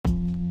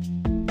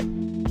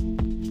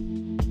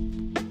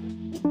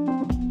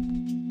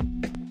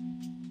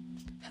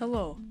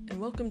Hello, and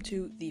welcome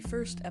to the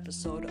first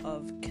episode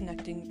of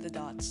Connecting the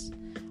Dots.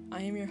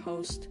 I am your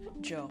host,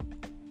 Joe.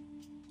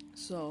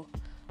 So,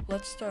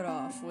 let's start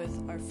off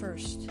with our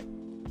first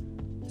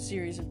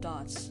series of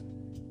dots,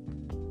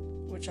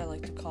 which I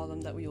like to call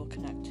them that we will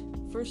connect.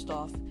 First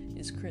off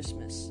is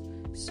Christmas.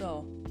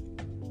 So,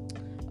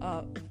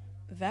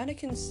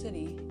 Vatican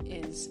City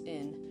is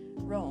in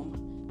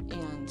Rome,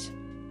 and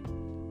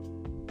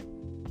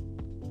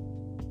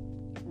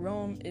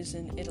Rome is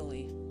in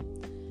Italy.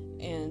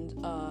 And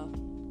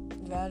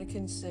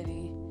Vatican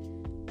City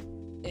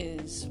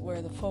is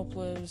where the Pope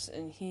lives,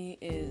 and he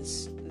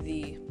is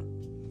the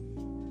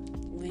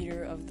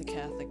leader of the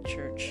Catholic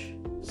Church.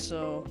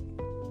 So,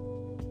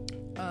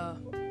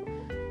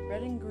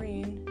 red and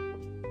green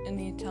in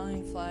the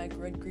Italian flag,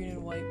 red, green,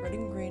 and white. Red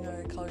and green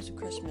are the colors of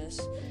Christmas,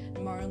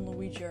 and Mario and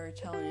Luigi are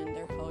Italian,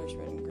 their colors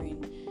red and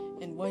green.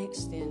 And white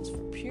stands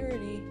for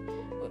purity,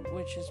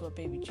 which is what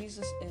baby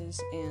Jesus is,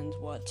 and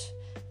what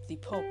the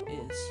Pope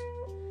is.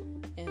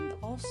 And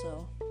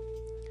also,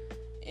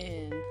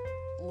 in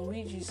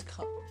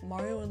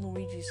Mario and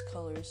Luigi's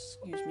colors,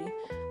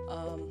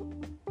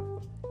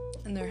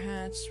 and their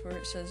hats where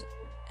it says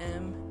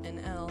M and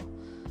L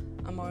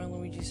on Mario and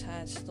Luigi's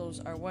hats, those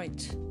are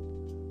white.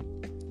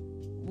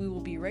 We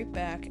will be right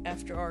back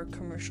after our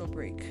commercial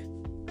break,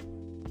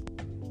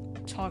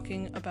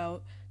 talking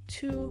about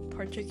two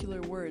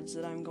particular words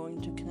that I'm going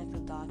to connect the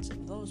dots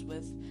of those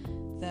with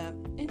that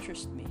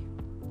interest me.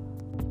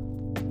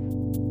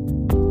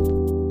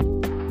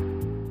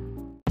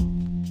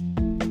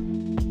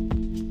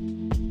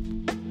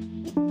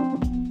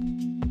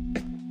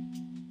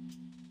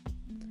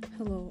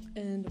 Hello,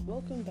 and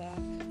welcome back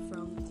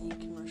from the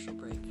commercial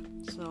break.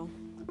 So,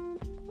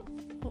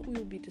 what we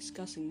will be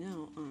discussing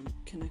now on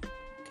Connect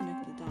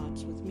the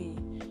Dots with me,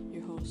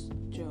 your host,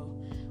 Joe,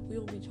 we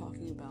will be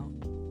talking about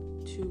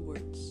two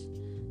words,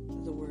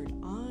 the word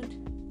odd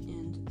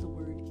and the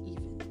word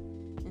even,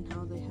 and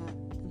how they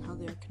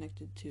are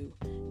connected to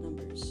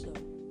numbers. So,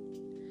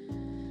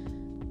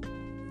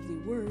 the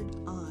word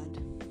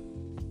odd,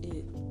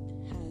 it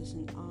has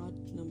an odd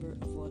number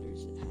of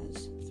letters. It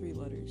has 3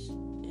 letters,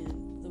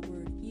 and the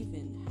word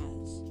even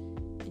has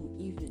an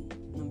even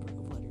number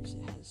of letters.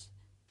 It has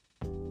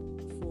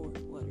 4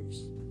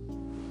 letters.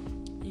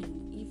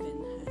 And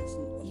even has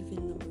an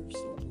even number of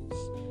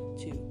syllables,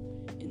 2.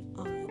 And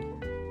odd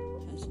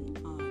has an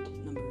odd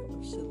number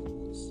of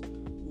syllables,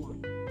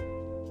 1.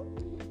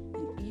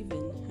 And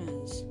even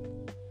has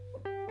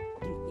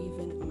an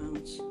even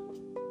amount,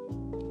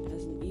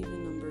 has an even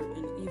number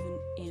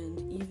and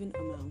even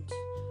amount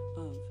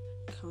of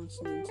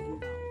consonants and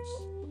vowels.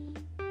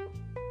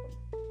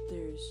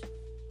 There's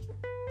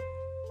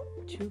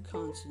 2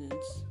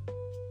 consonants,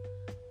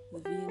 the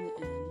V and the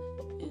N,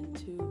 and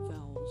 2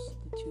 vowels,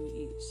 the 2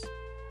 E's.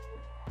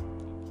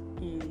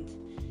 And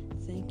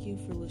thank you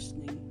for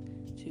listening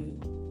to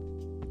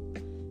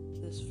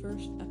this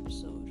first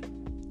episode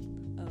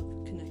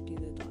of Connecting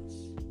the Dots.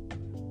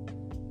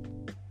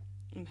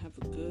 And have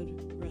a good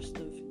rest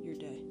of your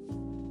day.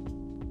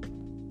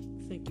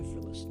 Thank you for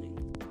listening.